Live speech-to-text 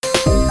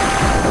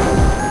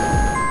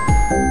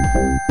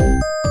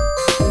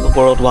The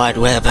World Wide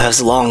Web has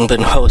long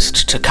been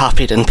host to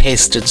copied and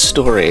pasted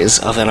stories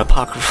of an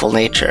apocryphal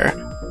nature.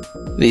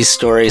 These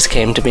stories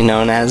came to be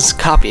known as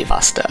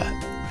copypasta,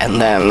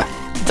 and then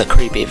the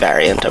creepy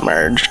variant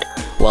emerged.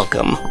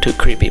 Welcome to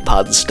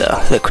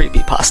Creepypodsta, the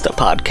Creepypasta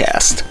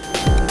podcast.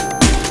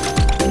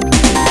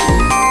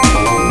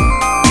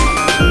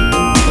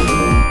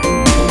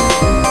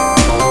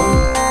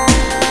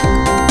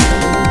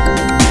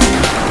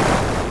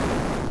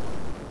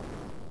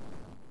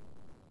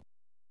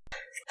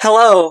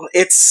 Hello,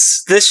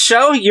 it's this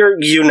show,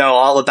 you know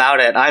all about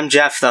it. I'm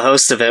Jeff, the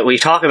host of it. We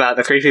talk about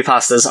the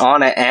creepypastas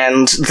on it,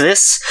 and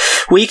this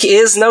week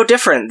is no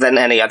different than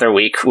any other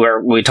week where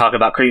we talk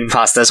about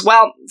creepypastas.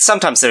 Well,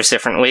 sometimes there's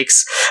different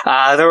weeks.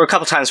 There were a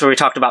couple times where we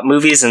talked about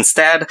movies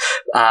instead.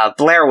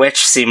 Blair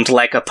Witch seemed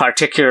like a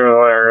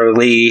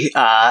particularly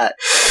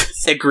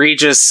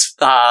egregious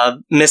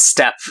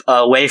misstep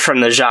away from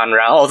the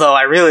genre, although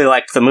I really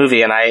liked the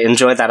movie and I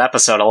enjoyed that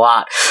episode a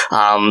lot.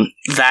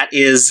 That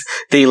is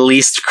the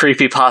least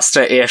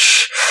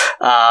creepypasta-ish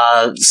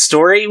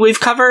story we've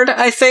covered,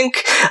 I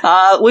think.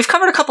 We've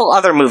covered a couple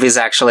other movies,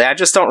 actually. I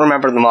just don't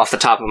remember them off the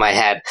top of my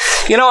head.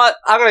 You know what?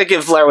 I'm going to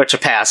give Blair Witch a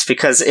pass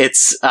because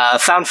it's a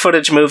found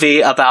footage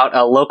movie about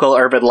a local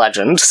urban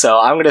legend, so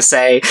I'm going to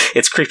say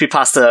it's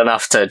creepypasta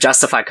enough to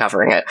justify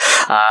covering it.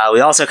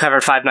 We also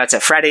covered Five Nights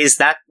at Freddy's.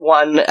 That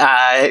one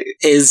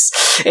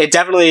it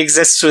definitely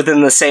exists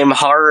within the same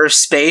horror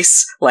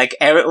space. Like,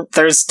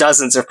 there's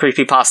dozens of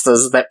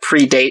creepypastas that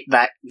predate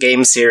that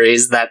game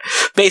series that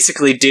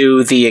basically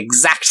do the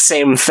exact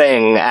same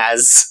thing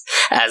as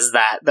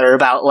that. They're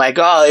about, like,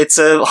 oh, it's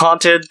a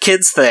haunted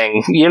kids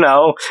thing, you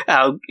know,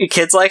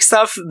 kids like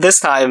stuff. This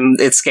time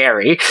it's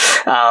scary.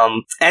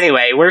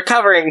 Anyway, we're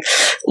covering,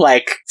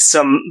 like,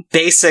 some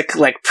basic,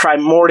 like,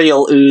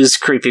 primordial ooze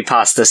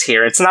creepypastas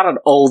here. It's not an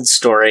old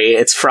story.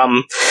 It's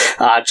from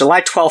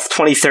July 12th,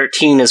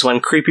 2013 is when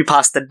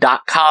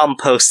creepypasta.com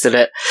posted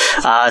it.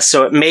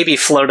 So it maybe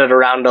floated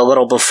around a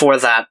little before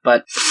that,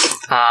 but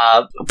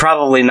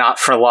probably not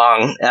for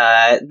long.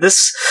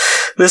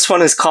 This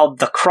one is called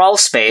The Crawl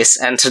Space,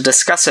 and to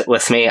discuss it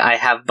with me, I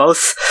have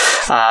both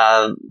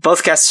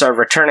guests are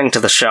returning to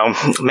the show.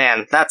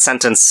 Man, that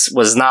sentence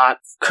was not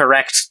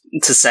correct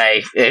to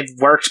say. It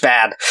worked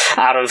bad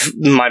out of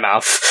my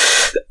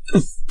mouth.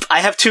 I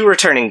have two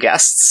returning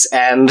guests,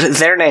 and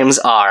their names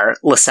are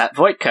Lisette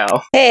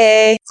Voitko.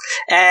 Hey.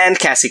 And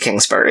Cassie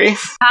Kingsbury.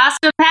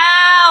 Pasta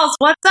pals,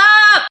 what's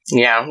up?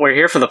 Yeah, we're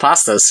here for the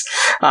pastas.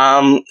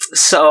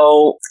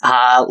 So,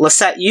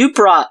 Lisette, you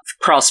brought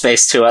Crawl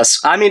Space to us.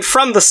 I mean,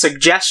 from the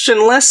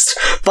suggestion list,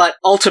 but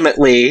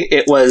ultimately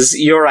it was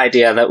your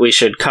idea that we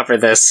should cover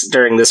this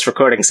during this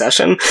recording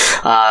session.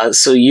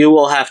 So you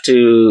will have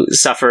to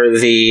suffer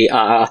the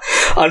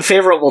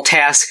unfavorable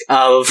task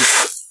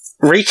of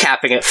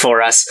recapping it for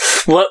us.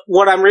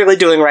 What I'm really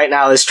doing right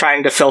now is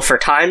trying to fill for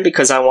time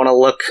because I want to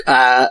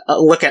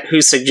look at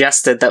who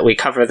suggested that we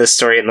cover this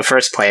story in the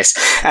first place.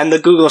 And the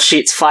Google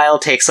Sheets file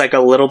takes like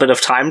a little bit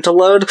of time to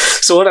load.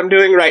 So what I'm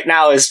doing right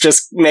now is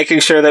just making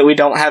sure that we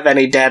don't have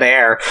any dead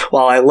air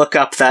while I look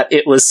up that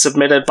it was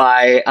submitted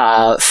by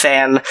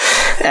fan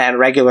and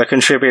regular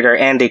contributor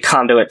Andy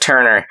Conduit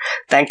Turner.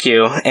 Thank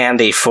you,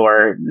 Andy,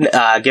 for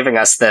giving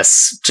us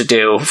this to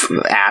do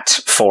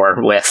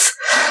with.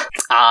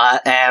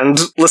 And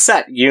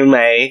Lisette, you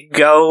may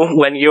go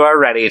when you are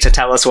ready to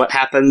tell us what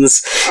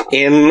happens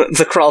in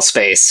the crawl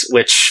space,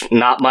 which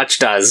not much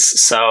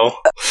does, so...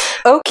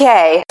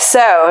 Okay,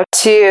 so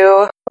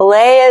to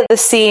lay the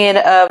scene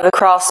of the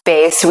crawl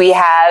space, we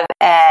have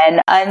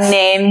an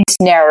unnamed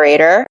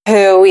narrator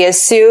who we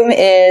assume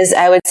is,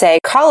 I would say,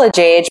 college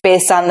age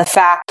based on the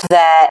fact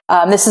that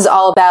this is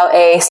all about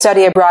a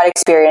study abroad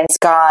experience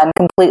gone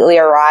completely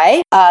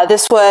awry.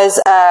 This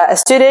was a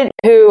student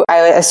who,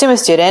 I would assume a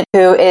student,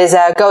 who is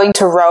going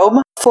to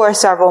Rome for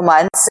several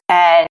months,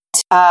 and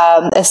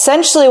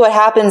essentially what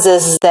happens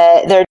is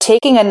that they're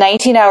taking a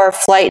 19-hour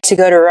flight to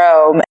go to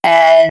Rome,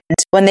 and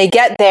when they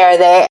get there,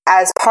 they,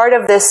 as part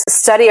of this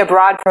study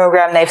abroad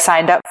program they've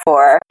signed up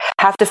for,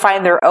 have to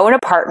find their own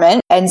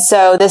apartment. And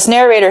so this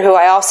narrator, who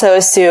I also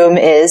assume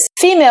is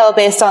female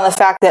based on the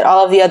fact that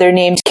all of the other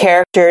named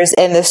characters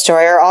in the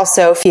story are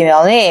also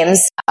female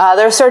names,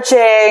 they're searching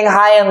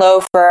high and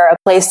low for a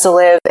place to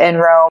live in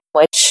Rome,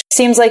 which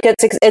seems like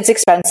it's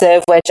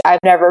expensive, which I've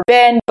never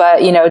been,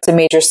 but, you know, it's a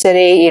major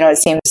city. You know, it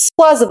seems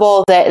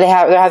plausible that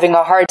they're having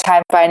a hard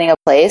time finding a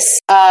place.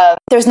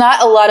 There's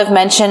not a lot of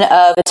mention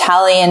of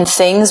Italian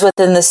things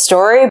within the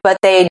story, but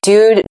they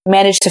do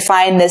manage to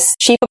find this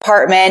cheap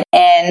apartment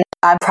in,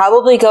 I'm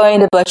probably going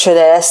to butcher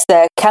this,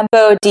 the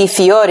Campo di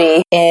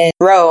Fiori in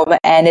Rome.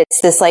 And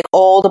it's this like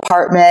old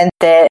apartment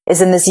that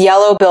is in this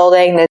yellow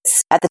building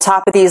that's at the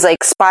top of these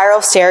like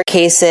spiral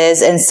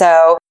staircases. And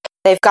so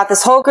they've got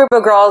this whole group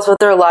of girls with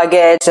their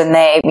luggage, and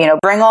they, you know,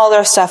 bring all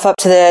their stuff up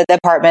to the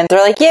apartment.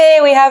 They're like, yay,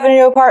 we have a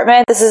new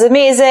apartment. This is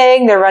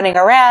amazing. They're running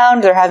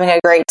around. They're having a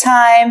great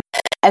time.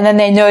 And then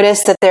they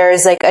notice that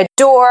there's like a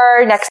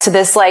door next to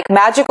this like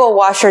magical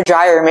washer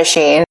dryer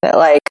machine that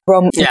like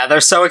yeah,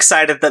 they're so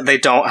excited that they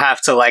don't have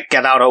to like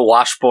get out a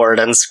washboard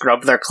and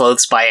scrub their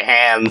clothes by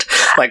hand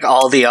like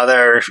all the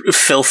other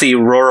filthy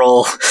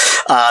rural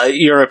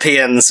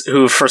Europeans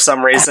who for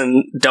some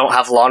reason don't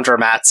have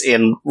laundromats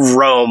in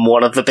Rome,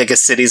 one of the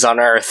biggest cities on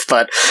earth.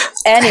 But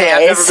anyways, hey,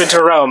 I've never been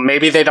to Rome.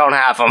 Maybe they don't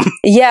have them.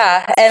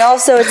 Yeah, and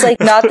also it's like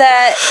not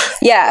that.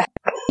 Yeah,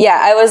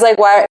 I was like,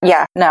 why?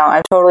 Yeah, no,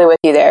 I'm totally with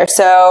you there.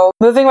 So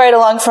moving right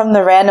along from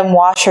the random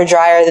washer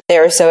dryer that they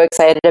were so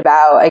excited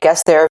about, I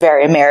guess they're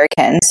very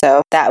American,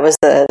 so that was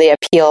the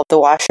appeal of the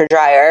washer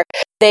dryer.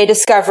 They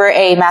discover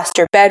a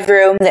master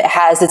bedroom that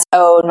has its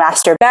own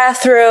master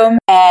bathroom,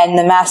 and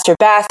the master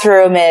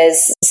bathroom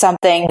is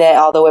something that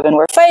all the women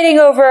were fighting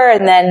over,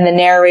 and then the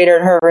narrator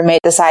and her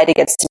roommate decide it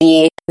gets to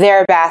be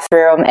their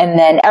bathroom, and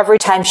then every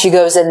time she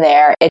goes in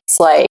there, it's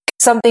like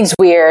something's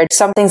weird,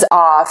 something's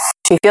off.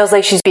 She feels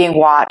like she's being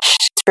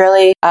watched. It's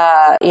really,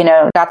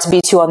 not to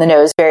be too on the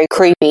nose, very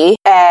creepy.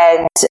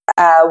 And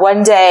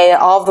one day,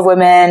 all of the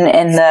women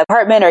in the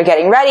apartment are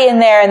getting ready in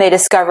there, and they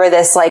discover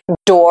this like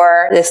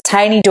door, this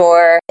tiny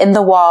door in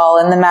the wall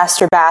in the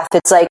master bath.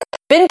 It's like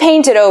been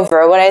painted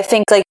over. When I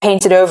think like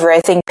painted over, I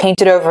think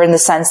painted over in the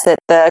sense that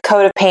the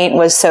coat of paint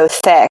was so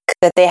thick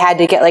that they had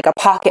to get like a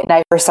pocket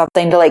knife or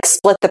something to like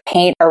split the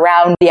paint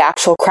around the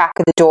actual crack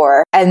of the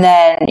door. And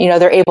then,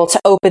 they're able to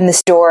open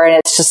this door, and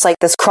it's just like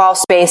this crawl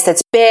space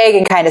that's big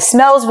and kind of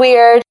smells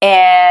weird.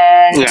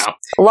 And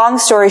long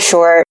story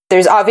short,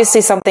 there's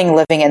obviously something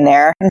living in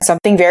there and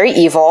something very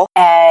evil.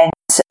 And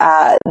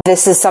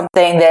this is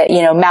something that,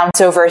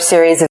 mounts over a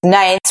series of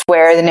nights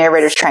where the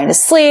narrator's trying to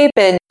sleep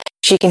and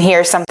she can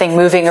hear something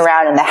moving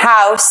around in the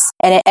house.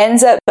 And it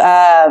ends up,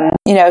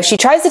 she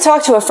tries to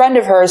talk to a friend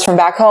of hers from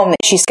back home.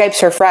 She Skypes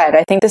her friend.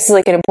 I think this is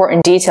like an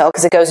important detail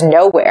because it goes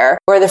nowhere,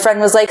 where the friend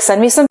was like,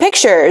 send me some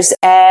pictures.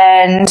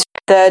 And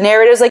the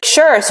narrator's like,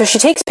 sure. So she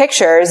takes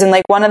pictures, and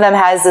like one of them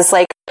has this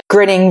like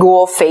grinning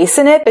ghoul face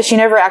in it, but she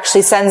never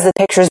actually sends the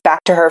pictures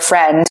back to her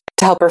friend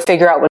to help her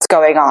figure out what's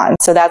going on.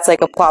 So that's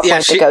like a plot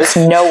point that goes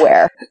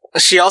nowhere.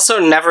 She also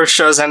never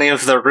shows any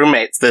of the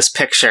roommates this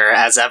picture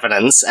as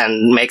evidence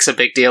and makes a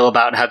big deal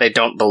about how they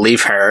don't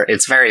believe her.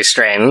 It's very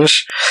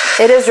strange.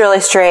 It is really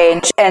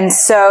strange. And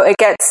so it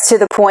gets to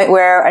the point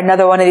where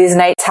another one of these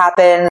nights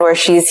happens where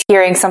she's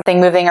hearing something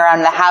moving around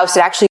in the house.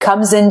 It actually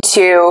comes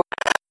into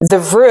the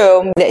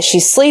room that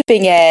she's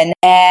sleeping in,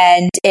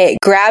 and it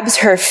grabs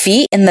her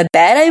feet in the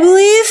bed, I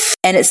believe,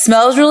 and it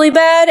smells really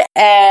bad,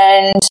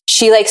 and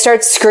she like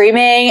starts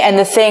screaming, and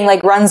the thing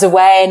like runs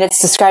away, and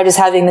it's described as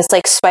having this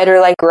like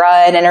spider-like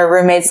run, and her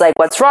roommate's like,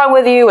 what's wrong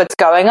with you? What's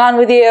going on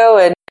with you?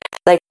 And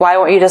like, why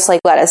won't you just like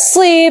let us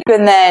sleep?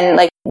 And then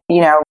like,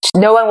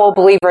 no one will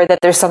believe her that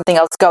there's something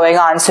else going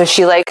on. So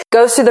she like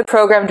goes to the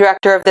program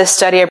director of this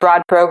study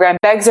abroad program,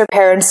 begs her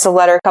parents to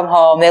let her come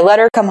home. They let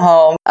her come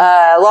home.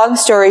 Long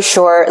story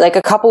short, like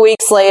a couple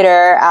weeks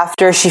later,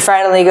 after she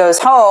finally goes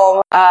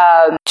home,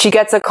 she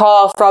gets a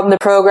call from the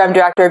program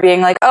director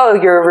being like, oh,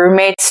 your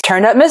roommates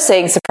turned up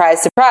missing.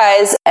 Surprise,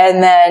 surprise.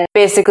 And then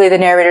basically the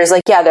narrator's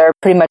like, yeah, they're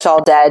pretty much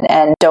all dead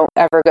and don't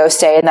ever go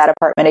stay in that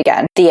apartment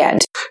again. The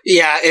end.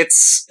 Yeah,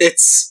 it's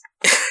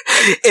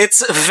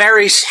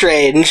very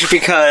strange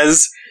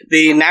because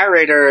the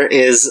narrator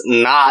is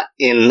not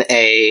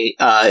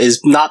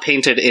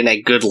painted in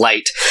a good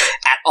light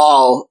at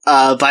all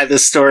by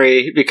this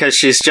story, because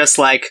she's just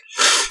like,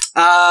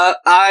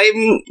 I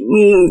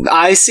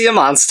see a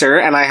monster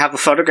and I have a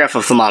photograph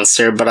of the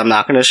monster, but I'm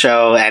not going to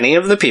show any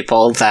of the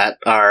people that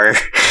are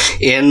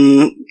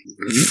in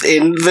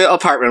the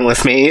apartment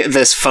with me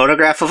this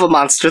photograph of a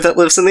monster that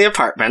lives in the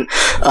apartment,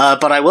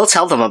 but I will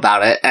tell them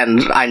about it,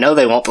 and I know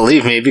they won't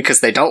believe me because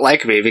they don't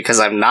like me because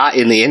I'm not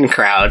in the in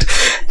crowd,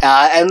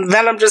 and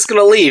then I'm just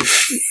gonna leave.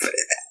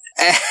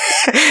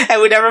 And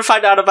we never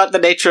find out about the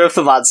nature of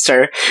the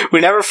monster.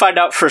 We never find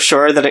out for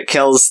sure that it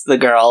kills the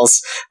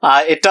girls.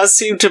 It does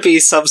seem to be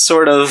some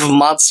sort of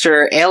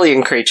monster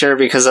alien creature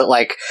because it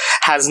like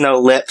has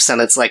no lips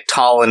and it's like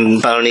tall and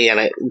bony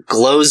and it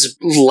glows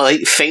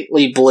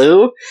faintly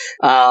blue.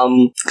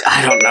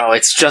 I don't know.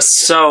 It's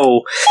just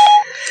so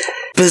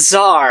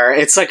bizarre.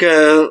 It's like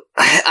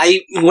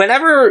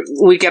whenever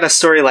we get a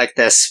story like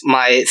this,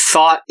 my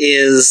thought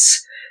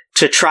is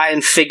to try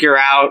and figure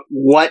out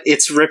what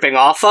it's ripping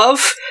off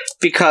of,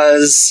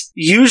 because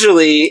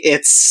usually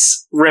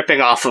it's ripping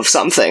off of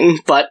something,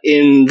 but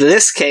in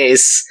this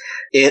case,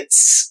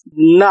 it's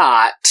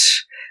not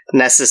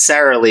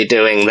necessarily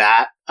doing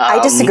that.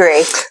 I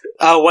disagree.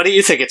 What do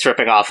you think it's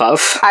ripping off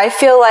of? I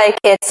feel like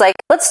it's like,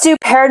 let's do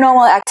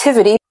Paranormal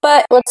Activity,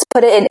 but let's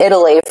put it in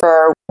Italy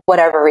for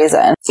whatever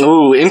reason.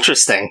 Ooh,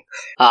 interesting.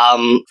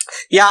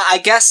 Yeah, I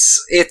guess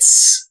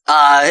it's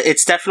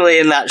definitely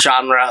in that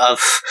genre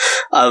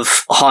of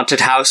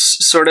haunted house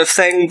sort of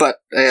thing, but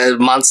a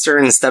monster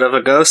instead of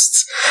a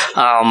ghost.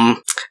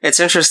 It's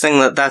interesting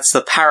that that's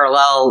the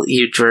parallel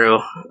you drew.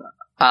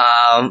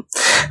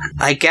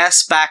 I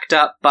guess backed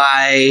up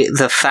by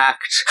the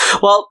fact,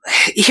 well,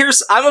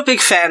 I'm a big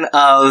fan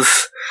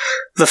of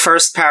the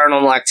first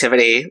Paranormal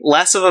Activity,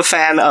 less of a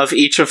fan of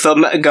each of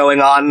them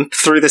going on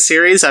through the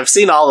series. I've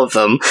seen all of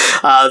them.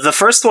 The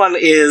first one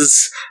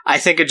is, I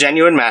think, a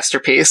genuine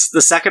masterpiece.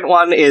 The second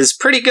one is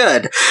pretty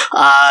good.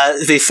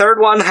 The third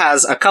one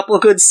has a couple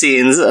of good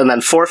scenes, and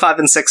then 4, 5,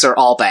 and 6 are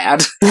all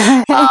bad.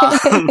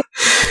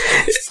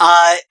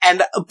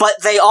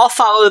 But they all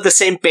follow the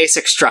same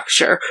basic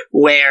structure,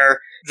 where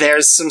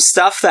there's some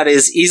stuff that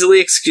is easily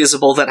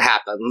excusable that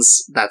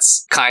happens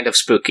that's kind of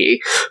spooky.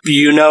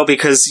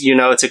 Because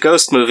it's a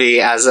ghost movie,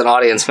 as an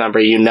audience member,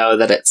 you know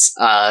that it's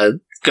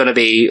gonna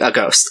be a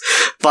ghost.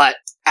 But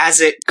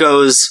as it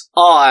goes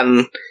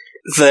on,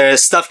 the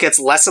stuff gets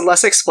less and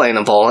less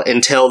explainable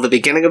until the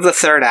beginning of the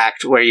third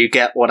act, where you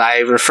get what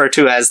I refer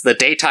to as the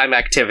daytime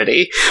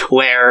activity,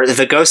 where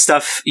the ghost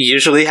stuff,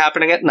 usually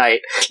happening at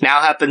night, now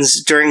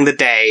happens during the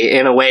day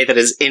in a way that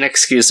is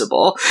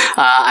inexcusable.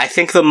 I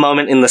think the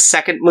moment in the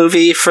second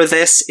movie for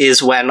this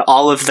is when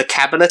all of the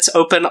cabinets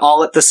open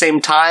all at the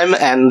same time,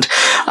 and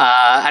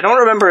I don't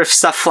remember if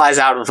stuff flies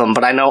out of them,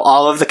 but I know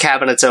all of the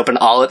cabinets open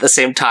all at the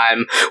same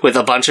time with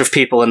a bunch of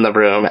people in the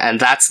room,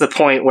 and that's the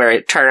point where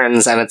it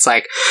turns, and it's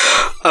like,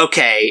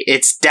 okay,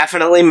 it's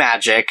definitely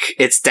magic.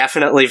 It's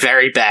definitely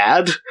very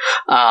bad.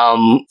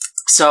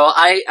 So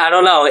I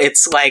don't know.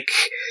 It's like,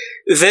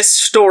 this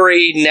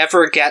story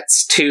never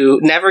gets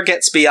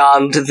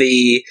beyond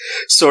the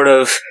sort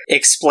of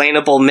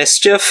explainable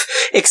mischief,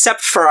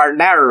 except for our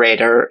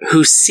narrator,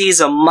 who sees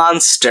a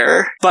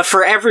monster. But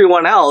for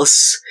everyone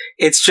else,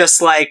 it's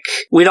just like,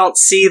 we don't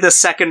see the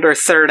second or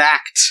third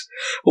act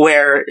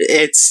where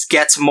it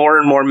gets more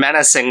and more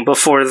menacing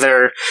before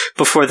they're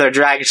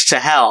dragged to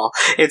hell.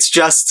 It's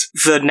just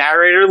the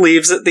narrator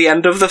leaves at the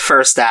end of the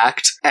first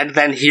act and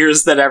then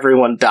hears that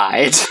everyone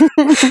died.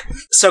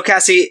 So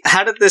Cassie,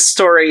 how did this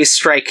story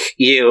strike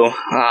you?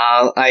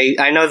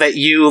 I know that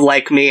you,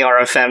 like me, are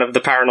a fan of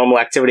the Paranormal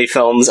Activity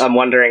films. I'm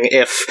wondering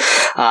if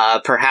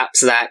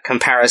perhaps that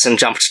comparison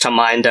jumped to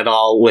mind at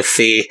all with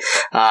the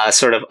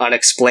sort of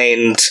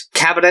unexplained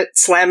cabinet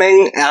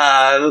slamming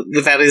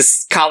that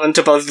is common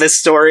to both this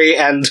story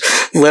and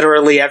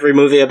literally every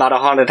movie about a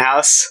haunted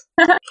house.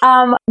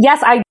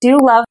 Yes, I do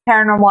love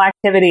Paranormal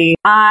Activity.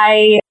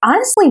 I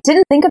honestly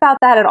didn't think about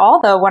that at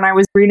all, though, when I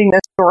was reading this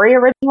story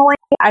originally.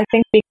 I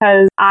think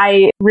because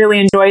I really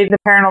enjoyed the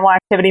Paranormal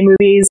Activity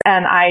movies,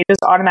 and I just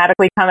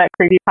automatically come at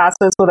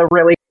creepypastas with a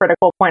really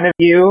critical point of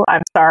view.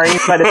 I'm sorry,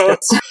 but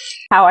it's just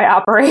how I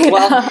operate.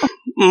 Well,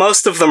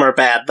 most of them are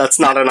bad. That's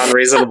not an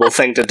unreasonable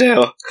thing to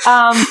do.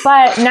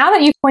 But now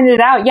that you've pointed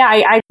it out, yeah,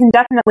 I can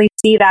definitely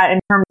see that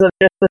in terms of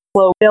just the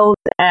slow build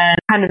and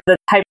kind of the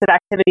types of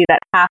activity that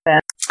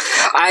happen.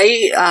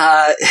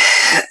 I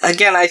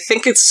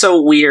think it's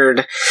so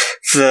weird,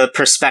 the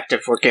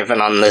perspective we're given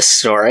on this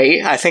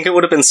story. I think it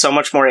would have been so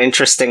much more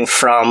interesting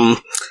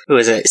from, who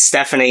is it?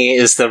 Stephanie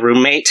is the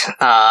roommate.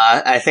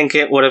 I think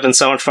it would have been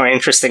so much more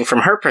interesting from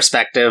her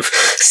perspective,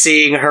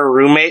 seeing her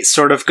roommate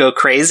sort of go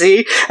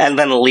crazy and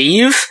then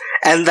leave,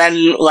 and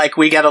then, like,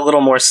 we get a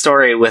little more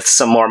story with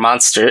some more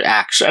monster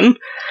action.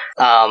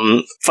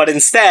 But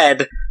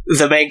instead,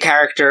 the main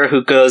character,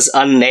 who goes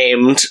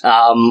unnamed,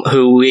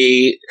 who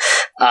we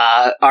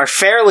are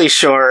fairly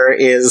sure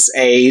is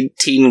a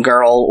teen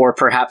girl or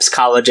perhaps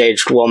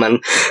college-aged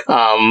woman,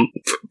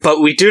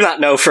 but we do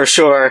not know for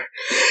sure.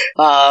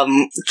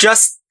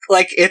 Just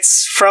like,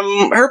 it's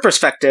from her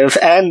perspective,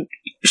 and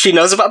she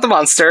knows about the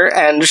monster,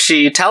 and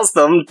she tells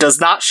them,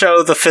 does not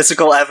show the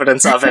physical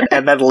evidence of it,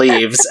 and then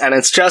leaves. And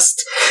it's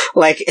just,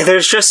 like,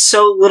 there's just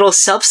so little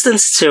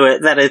substance to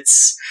it that it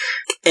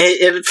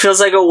feels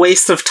like a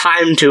waste of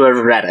time to have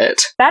read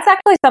it. That's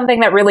actually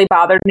something that really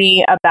bothered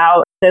me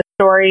about this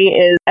story,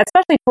 is,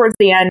 especially towards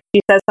the end,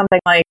 she says something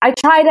like, I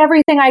tried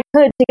everything I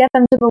could to get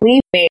them to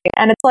believe me.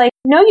 And it's like,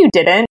 no, you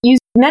didn't. You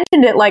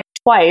mentioned it like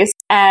twice,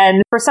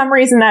 and for some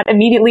reason that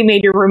immediately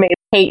made your roommates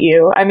hate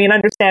you. I mean,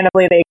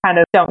 understandably, they kind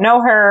of don't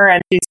know her,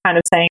 and she's kind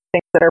of saying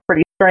things that are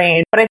pretty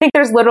strange. But I think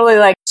there's literally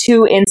like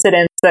 2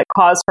 incidents that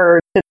cause her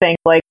to think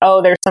like,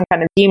 oh, there's some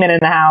kind of demon in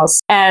the house.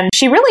 And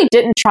she really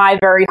didn't try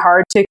very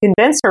hard to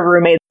convince her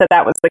roommates that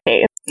that was the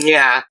case.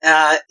 Yeah,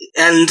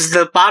 and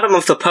the bottom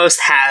of the post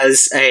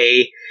has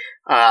a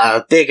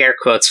big air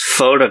quotes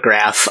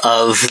photograph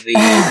of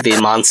the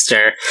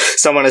monster.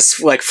 Someone has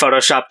like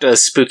photoshopped a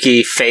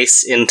spooky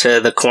face into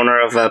the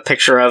corner of a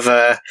picture of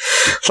a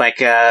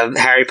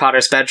Harry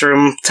Potter's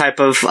bedroom type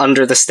of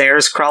under the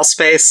stairs crawl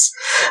space.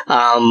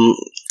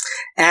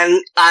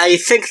 And I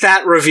think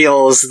that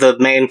reveals the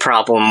main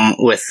problem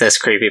with this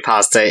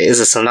creepypasta, is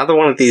it's another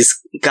one of these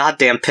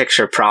goddamn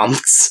picture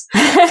prompts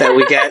that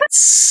we get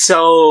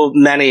so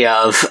many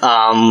of.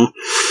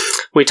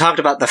 We talked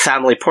about the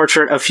family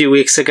portrait a few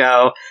weeks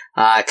ago.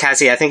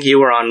 Cassie, I think you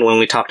were on when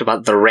we talked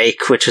about The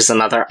Rake, which is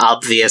another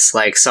obvious,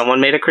 like, someone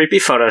made a creepy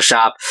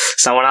Photoshop,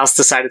 someone else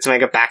decided to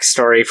make a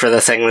backstory for the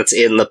thing that's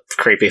in the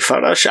creepy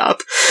Photoshop.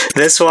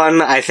 This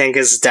one, I think,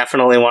 is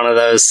definitely one of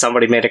those,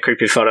 somebody made a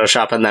creepy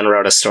Photoshop and then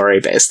wrote a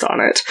story based on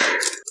it.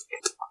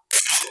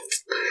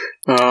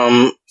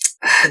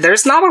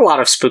 There's not a lot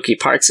of spooky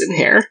parts in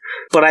here,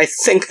 but I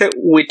think that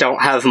we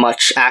don't have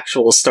much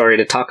actual story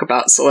to talk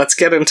about, so let's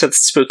get into the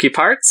spooky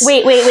parts.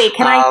 Wait.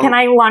 Can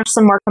I launch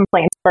some more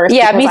complaints first?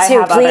 Yeah, me Because I too,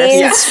 have others. please.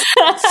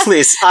 Yes,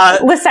 please.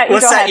 Lisette,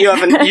 you go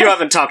ahead. you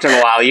haven't talked in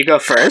a while. You go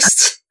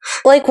first.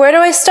 Like, where do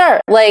I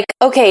start? Like,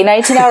 okay,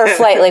 19-hour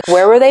flight. Like,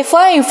 where were they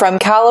flying from?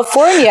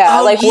 California.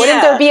 Oh, like, yeah.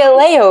 wouldn't there be a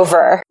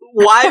layover?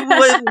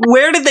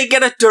 Where did they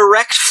get a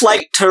direct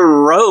flight to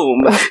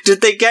Rome?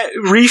 Did they get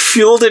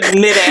refueled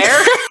in midair?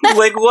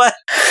 Like, what?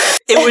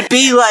 It would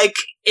be like,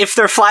 if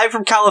they're flying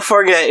from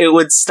California, it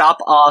would stop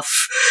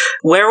off.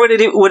 Where would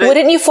it?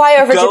 Wouldn't you fly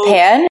over go-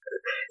 Japan?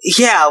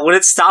 Yeah, would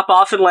it stop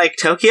off in, like,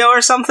 Tokyo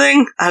or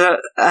something?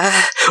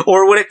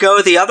 Or would it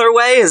go the other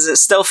way? Is it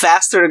still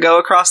faster to go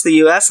across the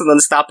US and then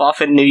stop off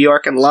in New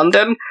York and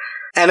London?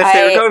 And if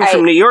they were going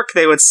from New York,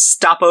 they would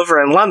stop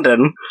over in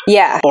London.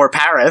 Yeah. Or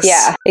Paris.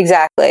 Yeah,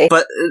 exactly.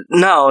 But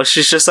no,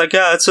 she's just like,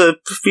 yeah, it's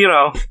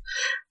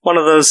one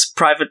of those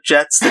private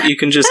jets that you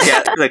can just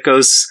get that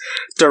goes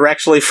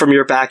directly from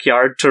your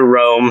backyard to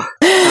Rome.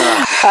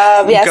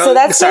 So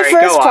that's my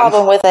first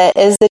problem with it,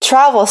 is the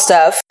travel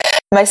stuff.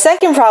 My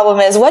second problem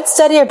is, what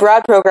study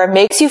abroad program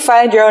makes you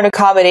find your own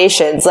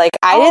accommodations? Like,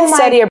 I didn't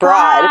study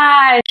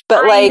abroad,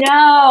 but like,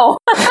 no.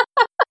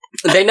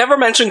 They never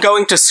mention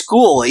going to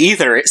school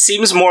either. It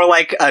seems more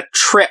like a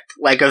trip,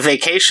 like a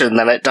vacation,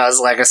 than it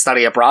does like a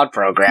study abroad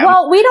program.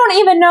 Well, we don't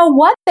even know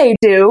what they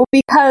do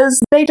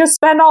because they just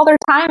spend all their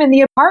time in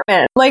the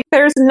apartment. Like,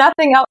 there's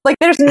nothing else. Like,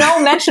 there's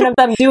no mention of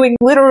them doing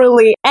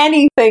literally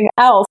anything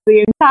else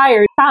the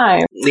entire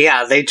time.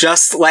 Yeah, they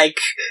just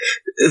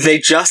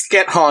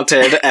get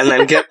haunted and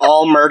then get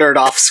all murdered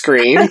off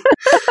screen.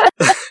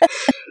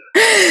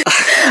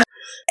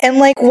 and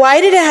like,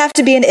 why did it have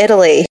to be in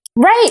Italy?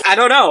 Right. I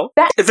don't know.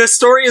 The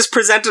story is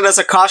presented as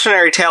a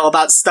cautionary tale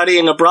about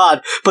studying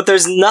abroad, but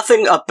there's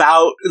nothing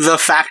about the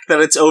fact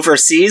that it's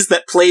overseas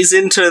that plays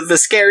into the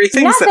scary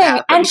things that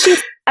happen. And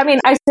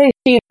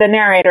the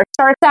narrator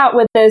starts out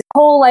with this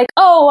whole like,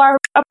 oh, our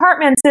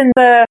apartment's in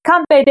the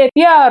Campo de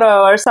Fiore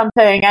or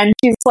something, and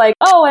she's like,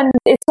 oh, and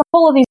it's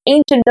full of these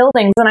ancient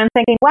buildings, and I'm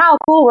thinking, wow,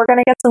 cool, we're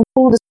gonna get some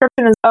cool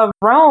descriptions of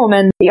Rome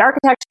and the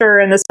architecture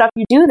and the stuff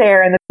you do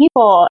there and the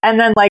people, and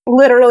then like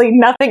literally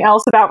nothing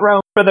else about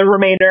Rome for the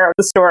remainder of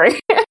the story.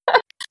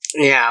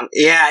 Yeah,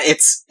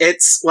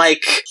 it's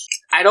like,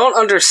 I don't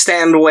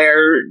understand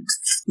where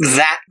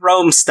that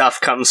Rome stuff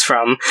comes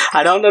from.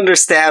 I don't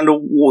understand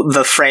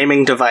the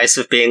framing device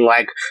of being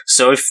like,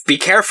 so be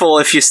careful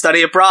if you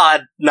study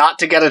abroad not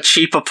to get a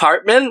cheap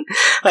apartment.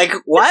 Like,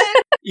 what?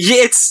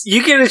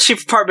 You get a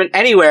cheap apartment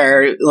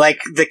anywhere.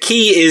 Like, the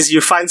key is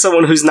you find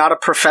someone who's not a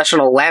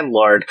professional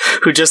landlord,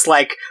 who just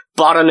like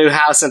bought a new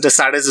house and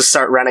decided to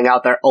start renting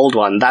out their old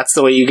one. That's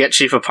the way you get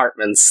cheap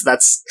apartments.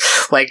 That's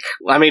like,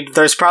 I mean,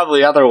 there's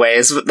probably other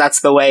ways, but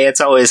that's the way it's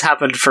always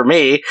happened for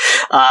me.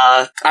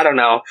 I don't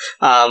know.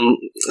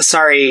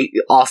 Sorry,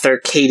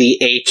 author Katie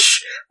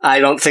H. I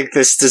don't think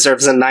this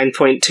deserves a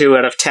 9.2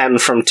 out of 10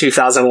 from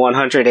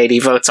 2,180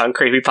 votes on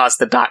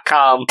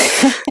creepypasta.com.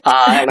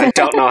 And I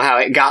don't know how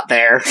it got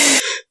there,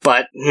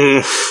 but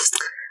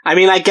I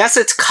mean, I guess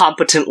it's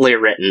competently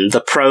written.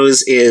 The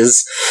prose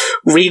is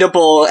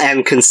readable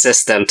and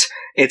consistent.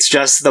 It's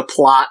just the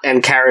plot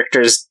and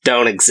characters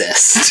don't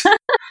exist.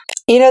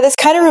 You know, this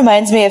kind of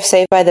reminds me of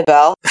Saved by the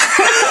Bell.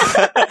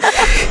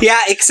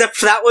 Yeah,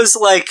 except that was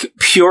like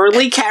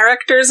purely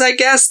characters, I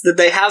guess. Did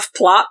they have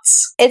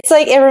plots? It's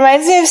like, it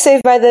reminds me of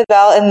Saved by the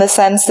Bell in the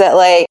sense that,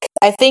 like,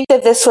 I think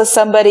that this was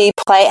somebody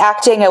play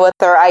acting and what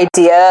their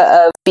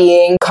idea of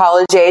being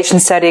college age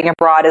and studying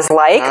abroad is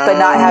like, but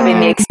not having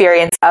the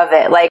experience of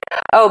it. Like,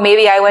 oh,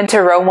 maybe I went to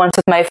Rome once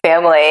with my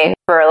family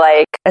for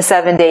like a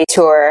 7-day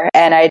tour,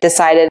 and I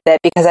decided that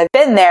because I've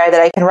been there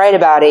that I can write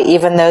about it,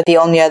 even though the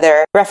only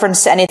other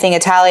reference to anything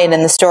Italian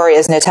in the story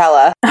is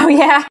Nutella. Oh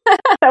yeah,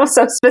 that was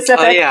so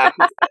specific. Oh yeah,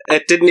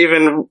 it didn't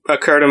even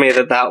occur to me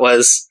that that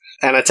was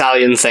an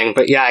Italian thing,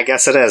 but yeah, I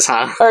guess it is,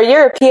 huh? Or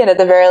European at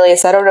the very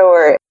least. I don't know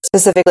where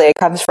specifically it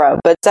comes from,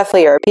 but it's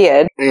definitely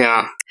European.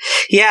 Yeah.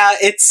 Yeah,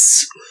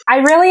 it's... I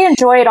really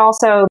enjoyed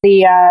also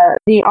the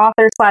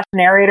author slash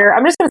narrator.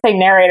 I'm just going to say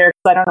narrator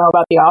because I don't know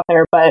about the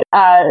author, but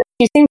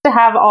she seems to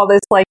have all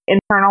this like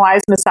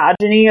internalized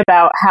misogyny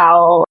about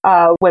how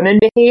women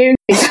behave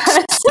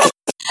because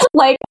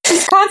like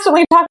she's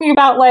constantly talking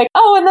about like,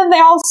 oh, and then they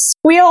all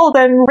squealed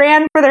and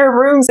ran for their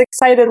rooms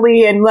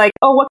excitedly, and like,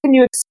 oh, what can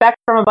you expect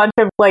from a bunch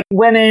of like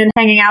women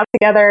hanging out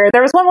together?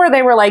 There was one where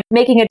they were like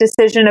making a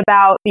decision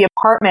about the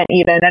apartment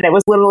even, and it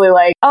was literally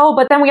like, oh,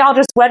 but then we all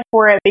just went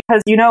for it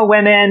because, you know,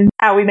 women,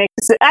 how we make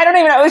decisions. I don't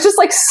even know. It was just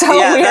like so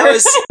weird. That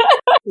was,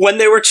 when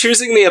they were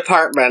choosing the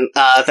apartment,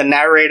 the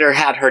narrator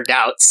had her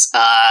doubts,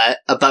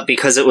 but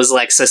because it was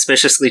like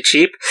suspiciously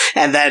cheap,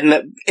 and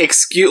then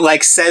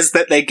says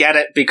that they get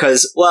it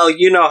because, well,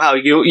 you know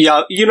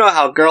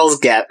how girls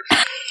get.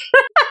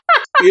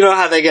 You know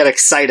how they get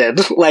excited.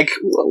 Like,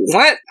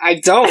 what? I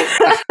don't.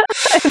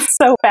 It's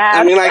so bad.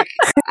 I mean,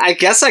 I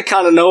guess I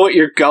kind of know what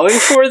you're going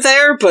for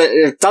there, but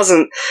it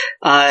doesn't,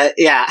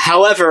 yeah.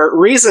 However,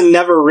 reason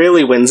never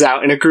really wins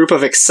out in a group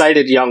of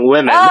excited young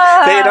women.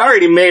 They had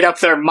already made up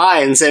their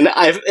minds, and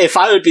if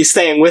I would be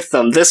staying with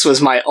them, this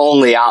was my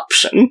only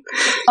option.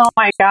 Oh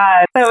my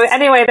god. So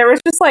anyway, there was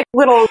just like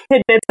little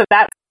tidbits of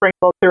that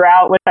sprinkled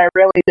throughout, which I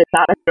really did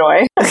not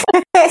enjoy.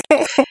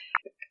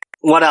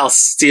 What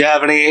else? Do you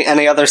have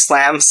any other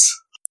slams?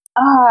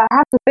 I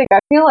have to think. I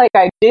feel like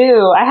I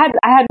do. I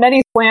had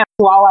many slams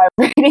while I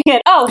was reading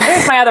it. Oh,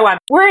 here's my other one.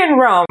 We're in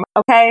Rome,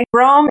 okay?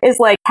 Rome is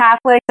like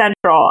Catholic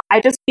Central.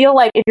 I just feel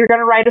like if you're going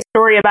to write a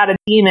story about a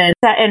demon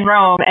set in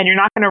Rome and you're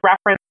not going to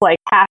reference like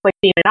Catholic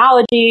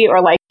demonology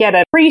or like get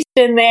a priest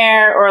in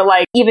there or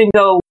like even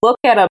go look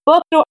at a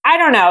book, I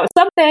don't know.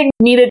 Something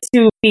needed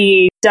to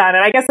be done.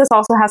 And I guess this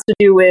also has to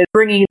do with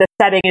bringing the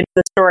setting into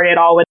the story at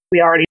all, which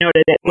we already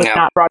noted it was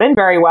not brought in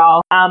very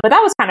well. But that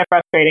was kind of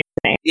frustrating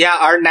to me. Yeah,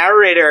 our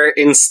narrator,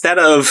 instead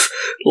of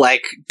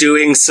like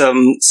doing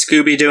some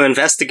Scooby-Doo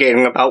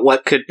investigating about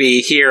what could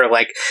be here,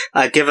 like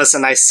give us a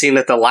nice scene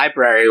at the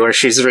library where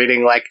she's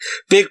reading like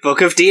Big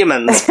Book of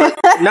Demons. But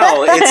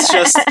no, it's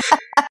just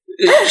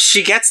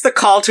she gets the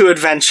call to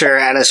adventure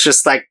and it's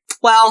just like,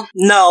 well,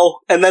 no,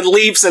 and then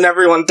leaves and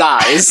everyone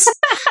dies.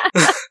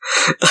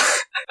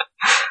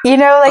 You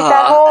know, like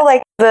that whole,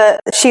 like,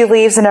 she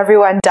leaves and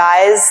everyone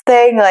dies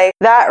thing, like,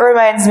 that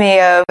reminds me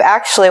of,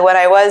 actually, when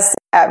I was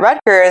at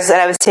Rutgers and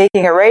I was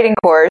taking a writing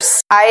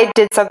course, I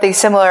did something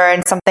similar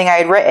and something I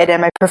had written,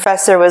 and my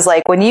professor was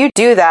like, when you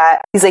do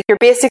that, he's like, you're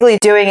basically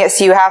doing it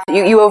so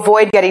you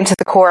avoid getting to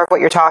the core of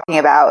what you're talking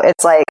about.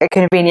 It's like a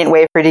convenient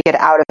way for you to get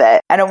out of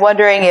it. And I'm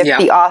wondering if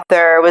the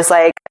author was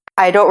like,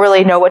 I don't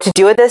really know what to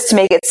do with this to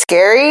make it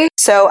scary,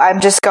 so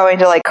I'm just going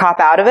to, like, cop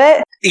out of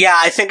it. Yeah,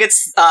 I think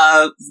it's,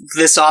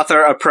 this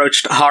author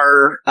approached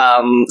horror,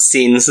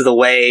 scenes the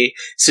way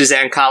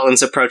Suzanne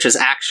Collins approaches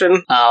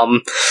action,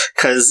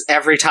 cause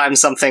every time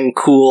something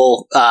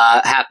cool,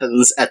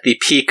 happens at the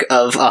peak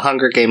of a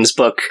Hunger Games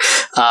book,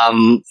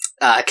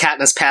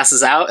 Katniss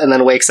passes out and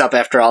then wakes up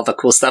after all the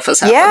cool stuff has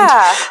happened.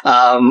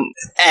 Yeah.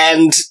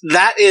 And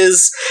that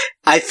is,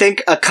 I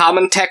think, a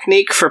common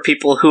technique for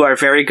people who are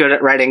very good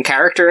at writing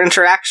character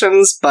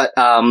interactions, but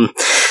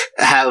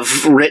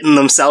have written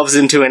themselves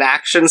into an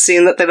action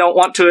scene that they don't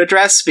want to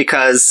address,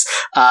 because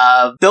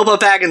Bilbo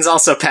Baggins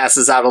also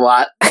passes out a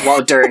lot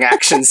while during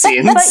action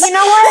scenes. But you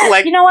know what?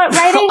 Like,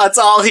 Writing, that's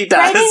all he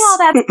does. Writing all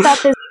that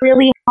stuff is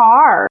really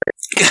hard.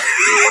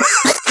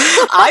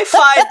 I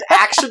find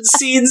action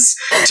scenes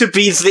to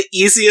be the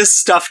easiest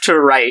stuff to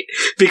write,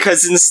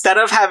 because instead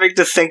of having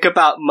to think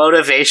about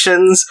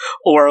motivations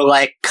or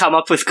like come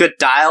up with good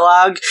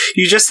dialogue,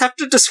 you just have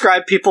to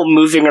describe people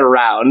moving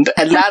around,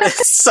 and that is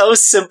so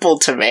simple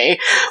to me.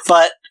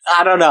 But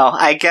I don't know.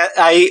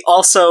 I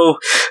also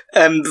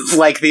am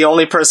like the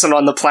only person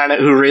on the planet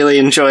who really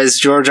enjoys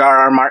George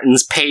R.R.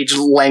 Martin's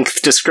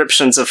page-length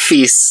descriptions of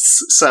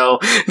feasts, so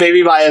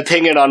maybe my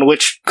opinion on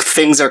which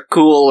things are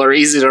cool or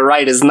easy to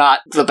write is not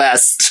the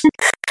best.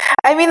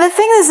 I mean, the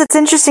thing that's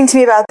interesting to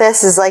me about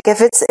this is, like, if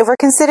we're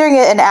considering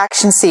it an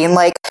action scene,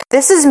 like,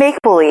 this is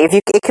make-believe.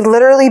 It can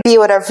literally be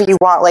whatever you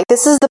want. Like,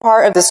 this is the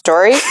part of the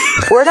story.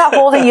 We're not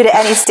holding you to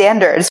any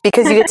standards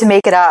because you get to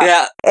make it up.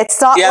 Yeah.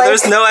 It's not like,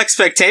 there's no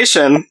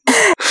expectation.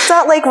 It's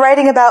not like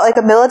writing about, like,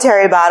 a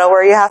military battle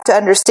where you have to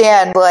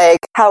understand, like,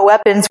 how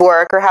weapons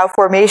work or how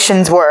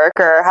formations work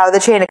or how the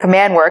chain of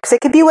command works.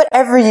 It could be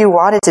whatever you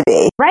want it to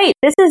be. Right.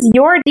 This is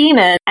your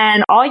demon,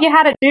 and all you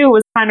had to do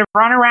was kind of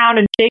run around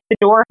and shake the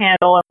door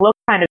handle and look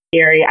kind of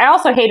scary. I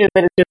also hated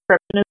the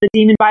description of the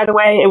demon, by the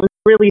way. It was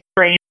really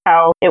strange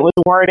how it was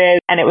worded,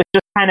 and it was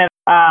just kind of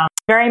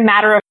very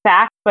matter of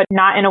fact, but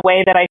not in a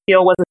way that I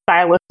feel was a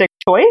stylistic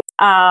choice.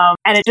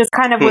 And it just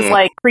kind of was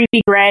like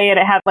creepy gray, and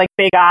it had like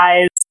big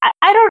eyes.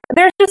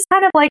 There's just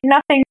kind of like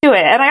nothing to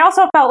it. And I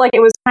also felt like it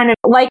was kind of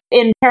like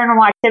in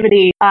Paranormal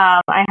Activity,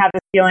 I have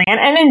this feeling.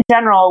 And in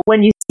general,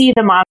 when you see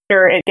the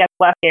monster, it gets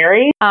less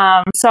scary.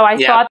 So I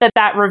thought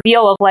that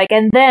reveal of like,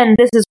 and then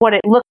this is what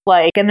it looked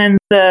like, and then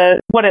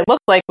what it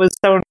looked like was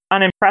so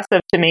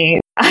unimpressive to me.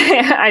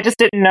 I just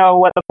didn't know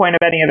what the point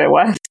of any of it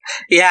was.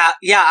 Yeah,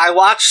 I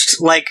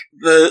watched like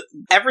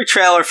every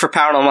trailer for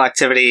Paranormal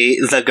Activity,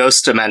 The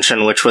Ghost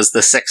Dimension, which was the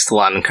 6th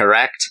one,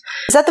 correct?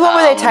 Is that the one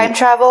where they time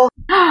travel?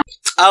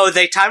 Oh,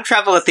 they time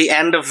travel at the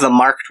end of the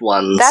marked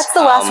ones. That's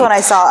the last one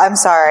I saw. I'm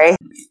sorry.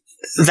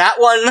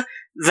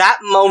 That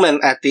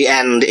moment at the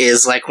end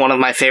is like one of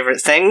my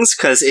favorite things,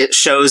 because it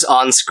shows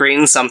on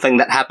screen something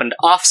that happened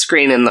off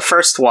screen in the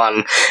first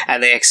one,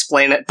 and they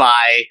explain it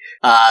by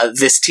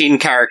this teen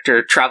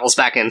character travels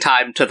back in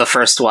time to the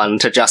first one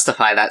to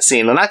justify that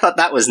scene, and I thought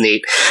that was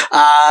neat.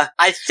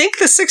 I think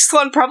the 6th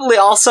one probably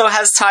also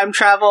has time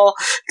travel.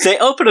 They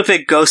open a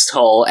big ghost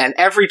hole, and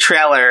every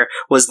trailer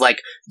was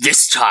like,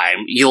 this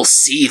time you'll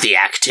see the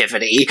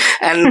activity.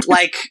 And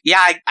like,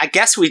 yeah, I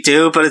guess we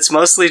do, but it's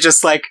mostly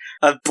just like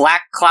a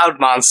black cloud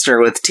monster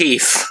with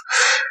teeth.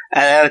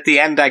 And then at the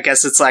end, I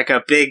guess it's like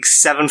a big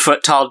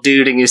 7-foot tall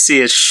dude and you see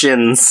his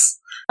shins.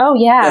 Oh,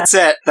 yeah. That's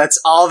it.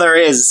 That's all there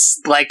is.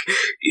 Like,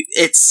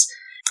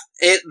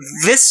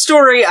 this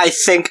story, I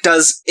think,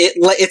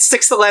 it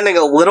sticks the landing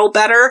a little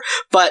better,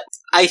 but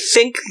I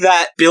think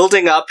that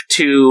building up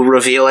to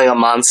revealing a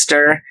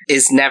monster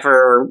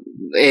never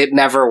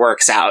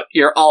works out.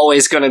 You're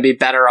always going to be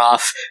better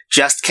off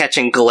just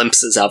catching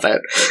glimpses of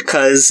it.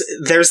 Because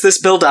there's this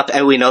build up,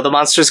 and we know the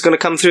monster's going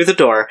to come through the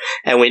door,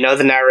 and we know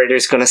the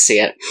narrator's going to see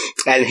it.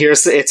 And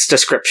here's its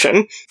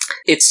description.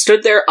 It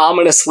stood there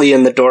ominously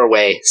in the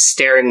doorway,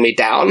 staring me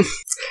down.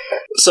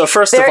 So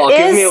first of all,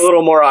 give me a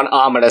little more on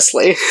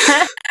ominously.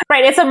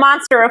 Right, it's a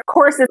monster. Of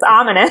course it's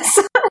ominous.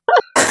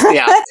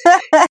 Yeah.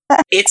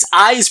 Its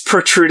eyes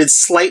protruded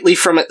slightly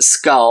from its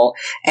skull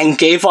and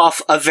gave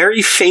off a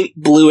very faint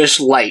bluish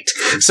light.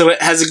 So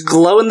it has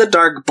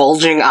glow-in-the-dark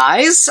bulging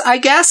eyes, I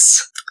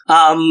guess?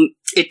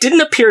 It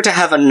didn't appear to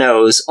have a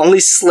nose,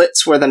 only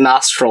slits where the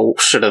nostril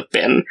should have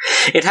been.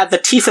 It had the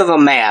teeth of a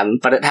man,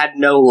 but it had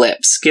no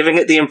lips, giving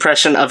it the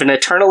impression of an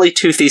eternally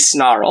toothy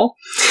snarl.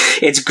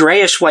 Its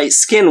grayish-white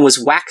skin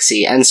was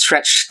waxy and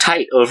stretched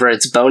tight over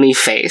its bony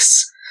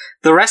face.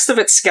 The rest of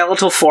its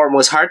skeletal form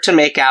was hard to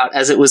make out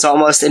as it was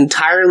almost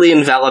entirely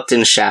enveloped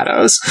in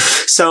shadows.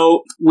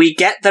 So we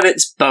get that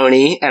it's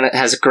bony and it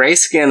has gray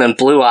skin and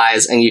blue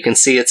eyes and you can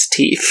see its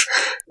teeth.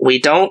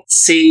 We don't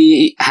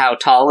see how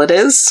tall it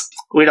is.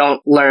 We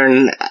don't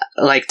learn,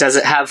 does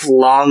it have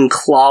long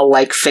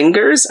claw-like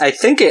fingers? I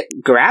think it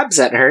grabs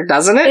at her,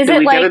 doesn't it? Do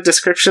we get a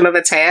description of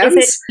its hands?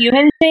 Is it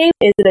human-shaped?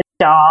 Is it a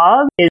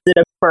dog? Is it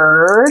a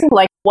bird?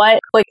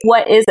 What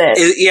is it?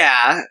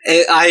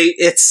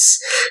 It's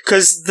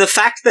because the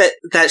fact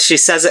that she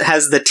says it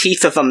has the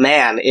teeth of a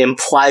man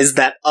implies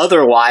that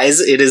otherwise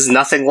it is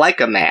nothing like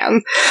a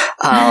man.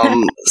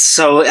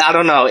 So I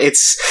don't know.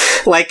 It's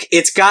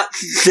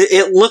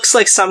it looks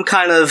like some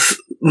kind of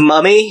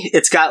mummy.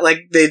 It's got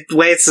the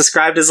way it's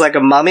described as like a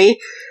mummy,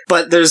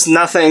 but there's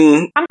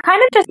nothing. I'm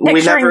kind of just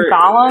picturing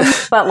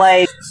Gollum, but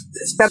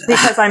that's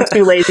because I'm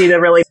too lazy to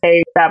really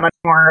pay that much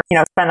more,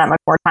 spend that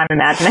much more time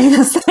imagining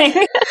this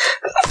thing.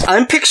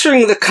 I'm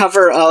picturing the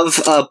cover of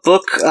a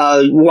book,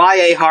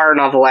 YA horror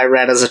novel I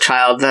read as a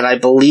child that I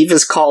believe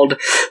is called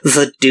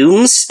The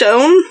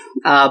Doomstone,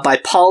 by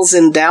Paul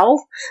Zindel.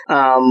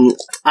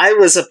 I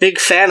was a big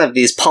fan of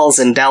these Paul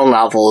Zindel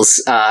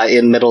novels,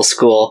 in middle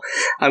school.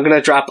 I'm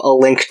gonna drop a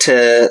link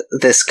to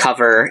this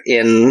cover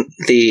in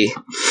the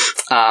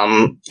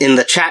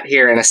chat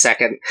here in a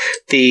second.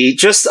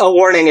 Just a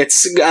warning,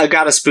 it's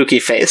got a spooky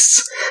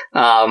face.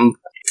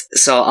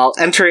 So I'll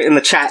enter it in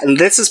the chat, and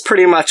this is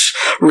pretty much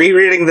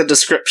rereading the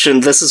description.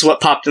 This is what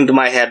popped into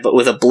my head, but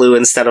with a blue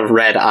instead of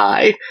red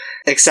eye.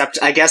 Except,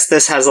 I guess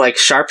this has,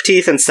 sharp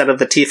teeth instead of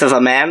the teeth of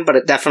a man, but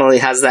it definitely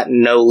has that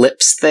no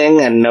lips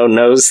thing and no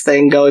nose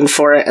thing going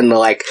for it, and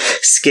the,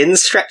 skin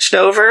stretched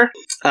over.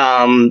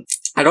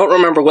 I don't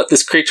remember what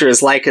this creature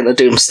is like in the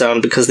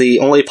Doomstone, because the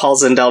only Paul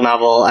Zindel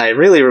novel I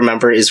really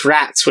remember is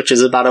Rats, which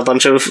is about a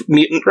bunch of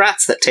mutant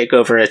rats that take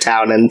over a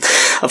town, and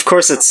of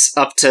course it's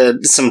up to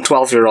some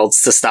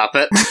 12-year-olds to stop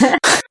it.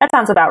 That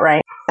sounds about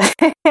right.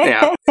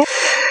 Yeah.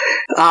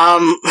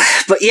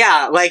 But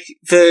yeah,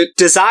 the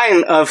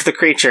design of the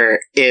creature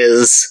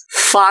is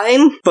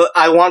fine, but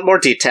I want more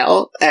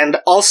detail. And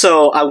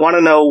also, I want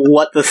to know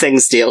what the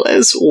thing's deal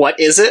is. What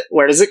is it?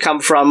 Where does it come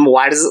from?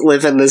 Why does it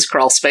live in this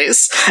crawl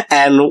space?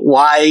 And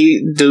why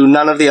do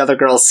none of the other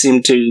girls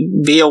seem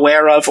to be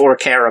aware of or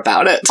care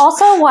about it?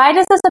 Also, why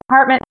does this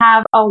apartment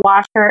have a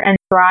washer and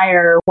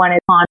dryer when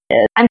it's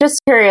haunted? I'm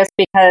just curious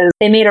because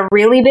they made a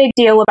really big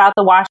deal about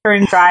the washer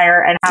and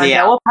dryer and how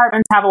no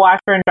apartments have a washer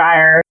and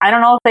dryer. I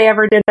don't know if they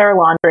ever did their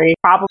laundry.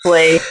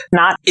 Probably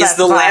not. Is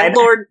the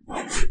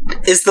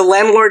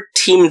landlord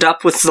teamed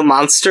up with the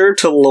monster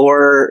to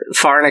lure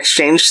foreign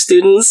exchange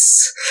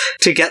students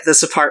to get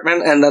this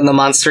apartment, and then the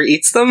monster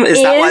eats them?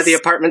 Is that why the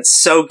apartment's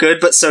so good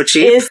but so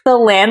cheap? Is the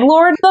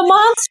landlord the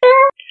monster?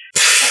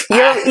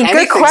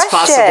 Good question.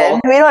 Possible.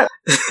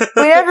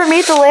 We never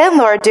meet the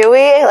landlord, do we?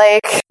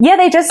 Yeah,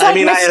 they just I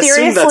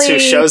assume that's who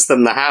shows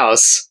them the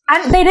house.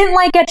 And they didn't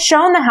get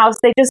shown the house.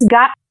 They just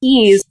got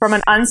keys from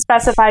an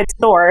unspecified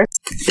source,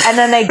 and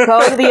then they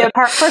go to the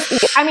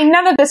apartment.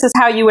 None of this is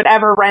how you would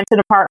ever rent an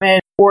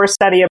apartment or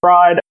study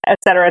abroad,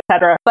 etc.,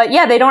 etc. But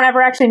yeah, they don't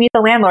ever actually meet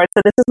the landlord.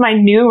 So this is my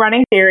new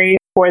running theory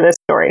for this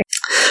story.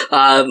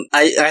 Have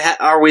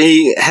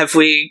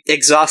we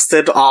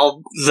exhausted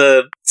all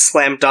the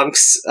slam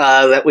dunks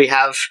that we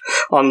have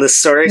on this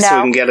story? No. So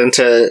we can get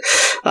into.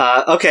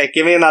 Okay,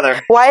 give me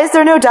another. Why is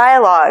there no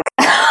dialogue?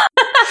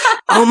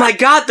 Oh my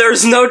god,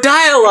 there's no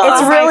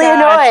dialogue! It's really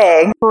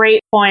annoying.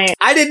 Great point.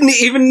 I didn't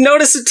even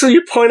notice it until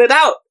you pointed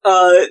out.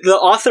 The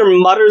author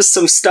mutters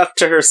some stuff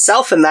to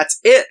herself, and that's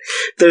it.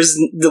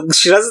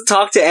 She doesn't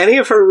talk to any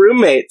of her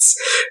roommates.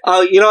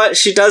 You know what?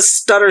 She does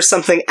stutter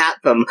something at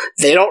them.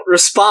 They don't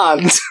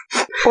respond.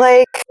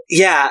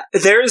 Yeah,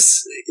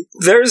 there's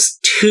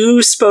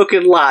two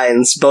spoken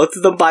lines, both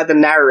of them by the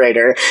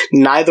narrator.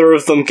 Neither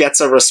of them gets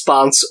a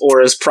response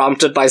or is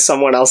prompted by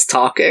someone else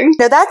talking.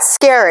 No, that's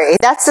scary.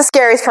 That's the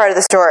scariest part of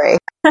the story.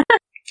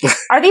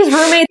 Are these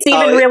roommates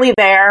even really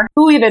there?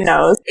 Who even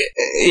knows?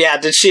 Yeah,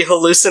 did she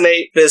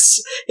hallucinate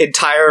this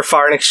entire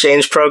foreign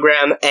exchange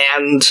program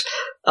and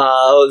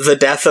the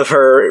death of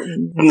her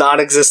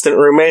non-existent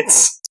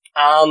roommates?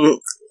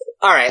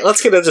 Alright,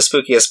 let's get into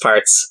spookiest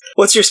parts.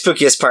 What's your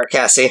spookiest part,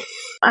 Cassie?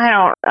 I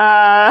don't,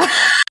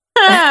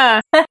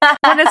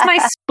 what is my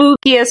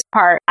spookiest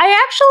part? I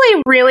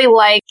actually really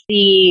like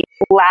the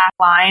last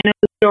line of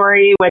the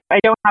story, which I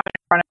don't have it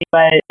in front of me,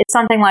 but it's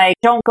something like,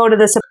 don't go to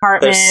this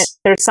apartment,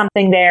 there's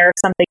something there,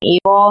 something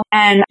evil.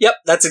 And yep,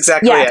 that's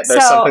exactly it.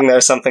 There's something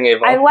there, something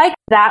evil. I like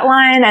that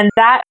line, and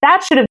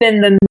that should have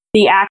been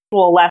the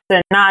actual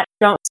lesson, not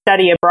don't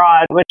study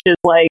abroad, which is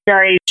like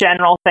very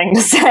general thing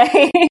to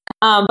say.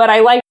 But I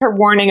liked her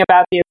warning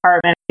about the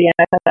apartment at the end.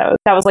 I thought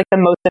that was like the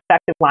most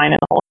effective line in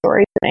the whole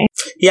story to me.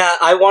 Yeah,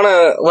 I want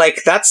to,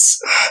 like,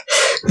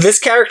 this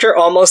character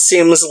almost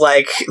seems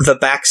like the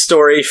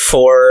backstory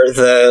for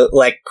the,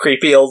 like,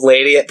 creepy old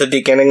lady at the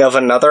beginning of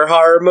another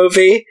horror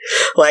movie.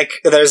 Like,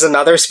 there's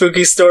another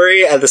spooky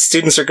story, and the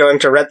students are going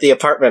to rent the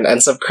apartment,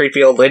 and some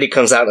creepy old lady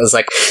comes out and is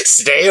like,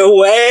 stay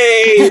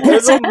away!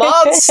 There's a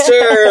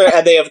monster!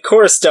 And they, of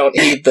course, don't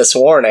heed this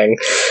warning.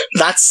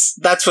 That's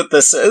what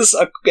this is,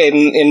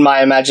 in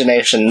my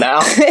imagination now.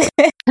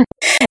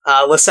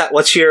 Lisette,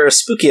 what's your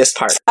spookiest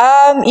part?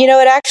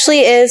 It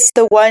actually is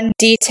the one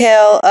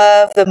detail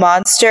of the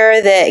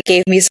monster that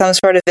gave me some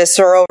sort of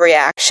visceral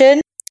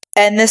reaction.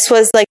 And this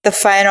was like the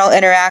final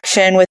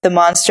interaction with the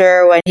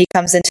monster when he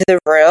comes into the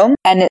room.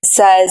 And it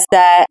says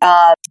that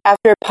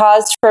after it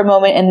paused for a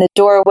moment in the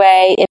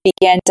doorway, it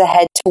began to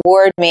head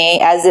toward me.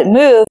 As it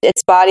moved,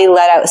 its body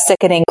let out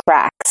sickening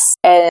cracks.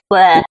 And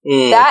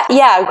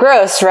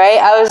gross, right?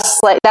 I was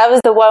just like, that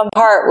was the one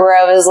part where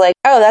I was like,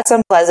 oh, that's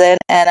unpleasant,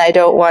 and I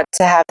don't want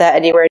to have that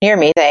anywhere near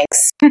me,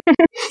 thanks.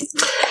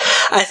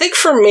 I think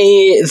for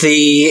me,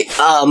 the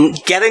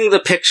getting the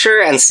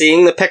picture and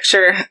seeing the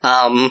picture,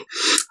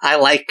 I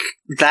like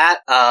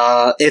that.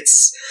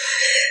 It's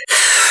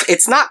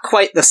not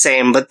quite the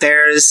same, but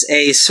there's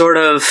a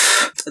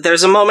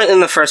moment in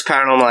the first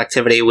Paranormal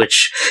Activity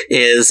which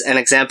is an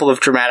example of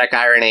dramatic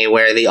irony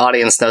where the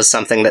audience does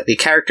something that the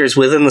characters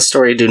within the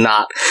story do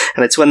not,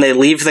 and it's when they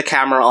leave the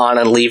camera on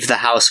and leave the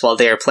house while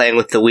they are playing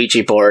with the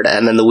Ouija board,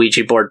 and then the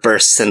Ouija board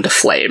bursts into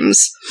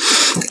flames.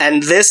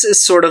 And this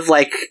is sort of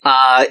like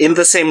in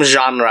the same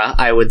genre,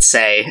 I would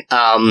say,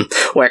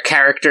 where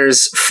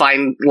characters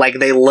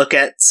they look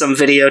at some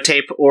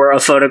videotape or a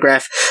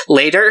photograph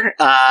later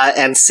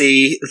and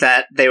see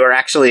that they were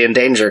actually in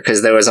danger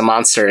because there was a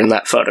monster in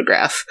that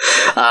photograph.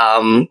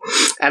 And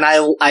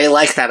I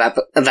like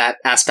that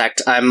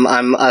aspect.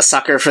 I'm a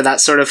sucker for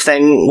that sort of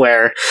thing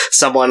where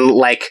someone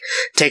like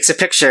takes a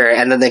picture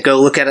and then they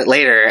go look at it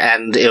later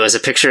and it was a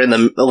picture in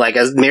the like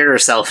a mirror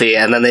selfie,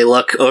 and then they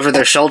look over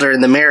their shoulder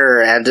in the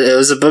mirror and it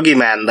was a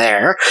boogeyman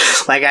there.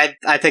 Like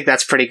I think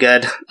that's pretty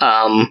good.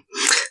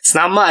 It's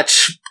not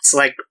much. It's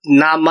like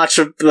not much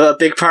of a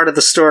big part of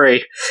the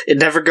story. It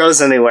never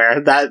goes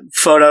anywhere. That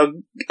photo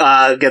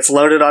gets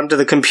loaded onto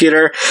the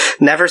computer,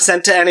 never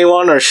sent to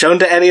anyone or shown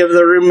to any of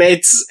the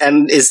roommates,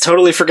 and is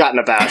totally forgotten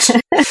about.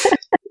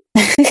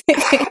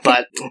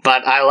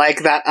 But I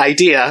like that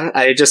idea.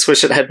 I just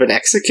wish it had been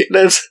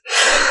executed.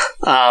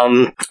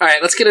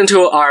 Alright, let's get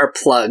into our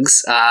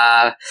plugs.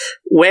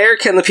 Where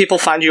can the people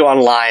find you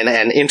online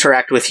and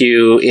interact with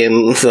you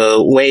in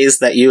the ways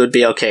that you would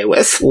be okay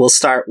with? We'll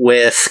start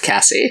with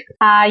Cassie.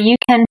 You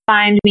can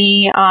find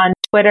me on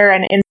Twitter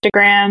and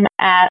Instagram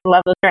at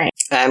Love of Drink.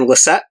 And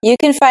Lisette? You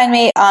can find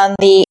me on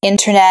the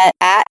internet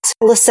at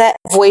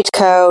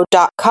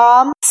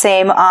LisetteVoitko.com.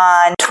 Same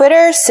on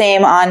Twitter,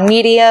 same on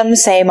Medium,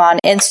 same on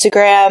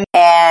Instagram,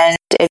 and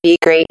it'd be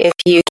great if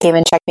you came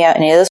and checked me out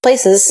in any of those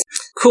places.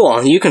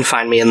 Cool. You can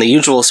find me in the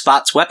usual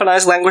spots,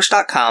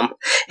 weaponizedlanguage.com,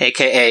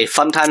 aka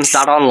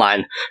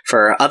funtimes.online,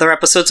 for other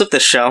episodes of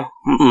this show,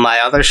 my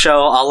other show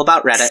all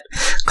about Reddit,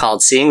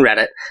 called Seeing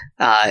Reddit.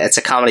 It's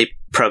a comedy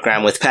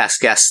program with past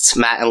guests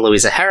Matt and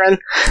Louisa Heron.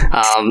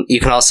 You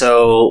can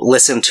also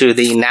listen to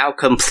the now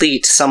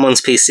complete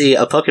Someone's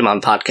PC, a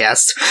Pokemon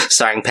podcast,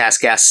 starring past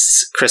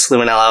guests Chris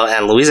Luminello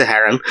and Louisa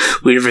Heron.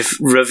 We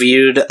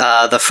reviewed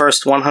the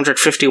first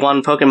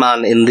 151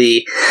 Pokemon in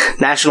the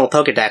National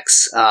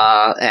Pokedex,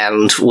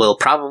 and we'll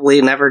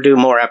probably never do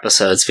more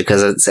episodes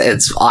because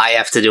it's I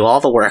have to do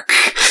all the work.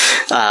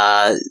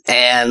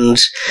 And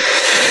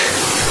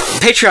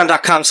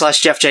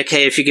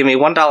Patreon.com/JeffJK. If you give me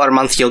 $1 a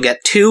month, you'll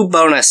get 2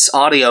 bonus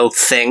audio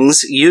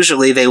things.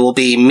 Usually they will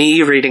be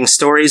me reading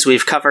stories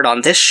we've covered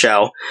on this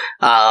show.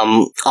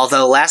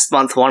 Although last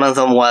month one of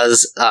them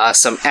was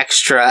some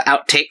extra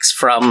outtakes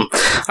from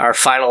our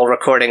final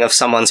recording of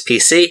Someone's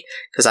PC.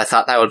 because I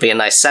thought that would be a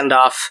nice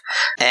send-off.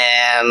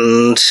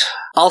 And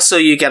also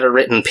you get a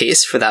written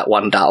piece for that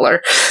 $1.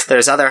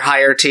 There's other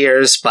higher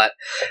tiers, but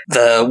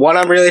the one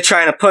I'm really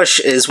trying to push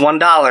is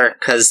 $1,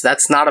 because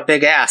that's not a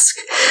big ask.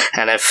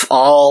 And if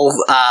all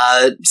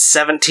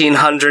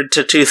 1,700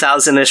 to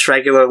 2,000-ish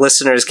regular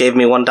listeners gave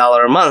me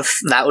 $1 a month,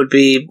 that would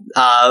be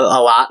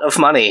a lot of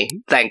money.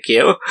 Thank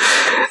you.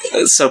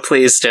 So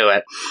please do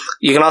it.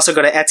 You can also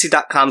go to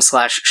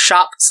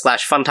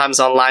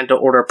etsy.com/shop/funtimesonline to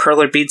order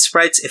perler bead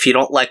sprites. If you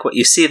don't like what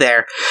you see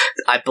there,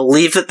 I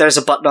believe that there's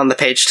a button on the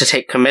page to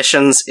take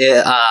commissions.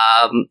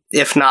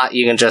 If not,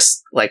 you can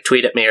just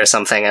tweet at me or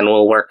something, and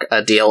we'll work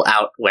a deal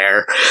out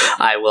where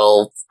I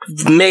will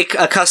make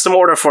a custom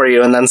order for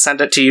you and then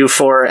send it to you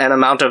for an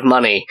amount of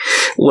money.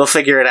 We'll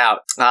figure it out.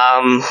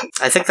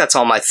 I think that's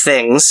all my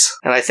things,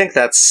 and I think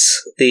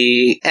that's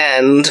the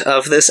end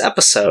of this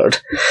episode.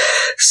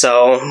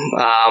 So,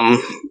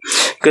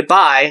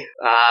 goodbye,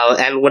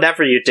 and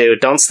whatever you do,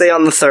 don't stay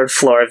on the 3rd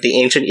floor of the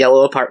ancient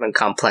yellow apartment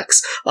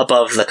complex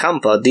above the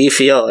Campo di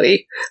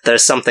Fiori.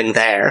 There's something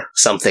there,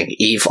 something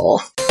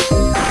evil.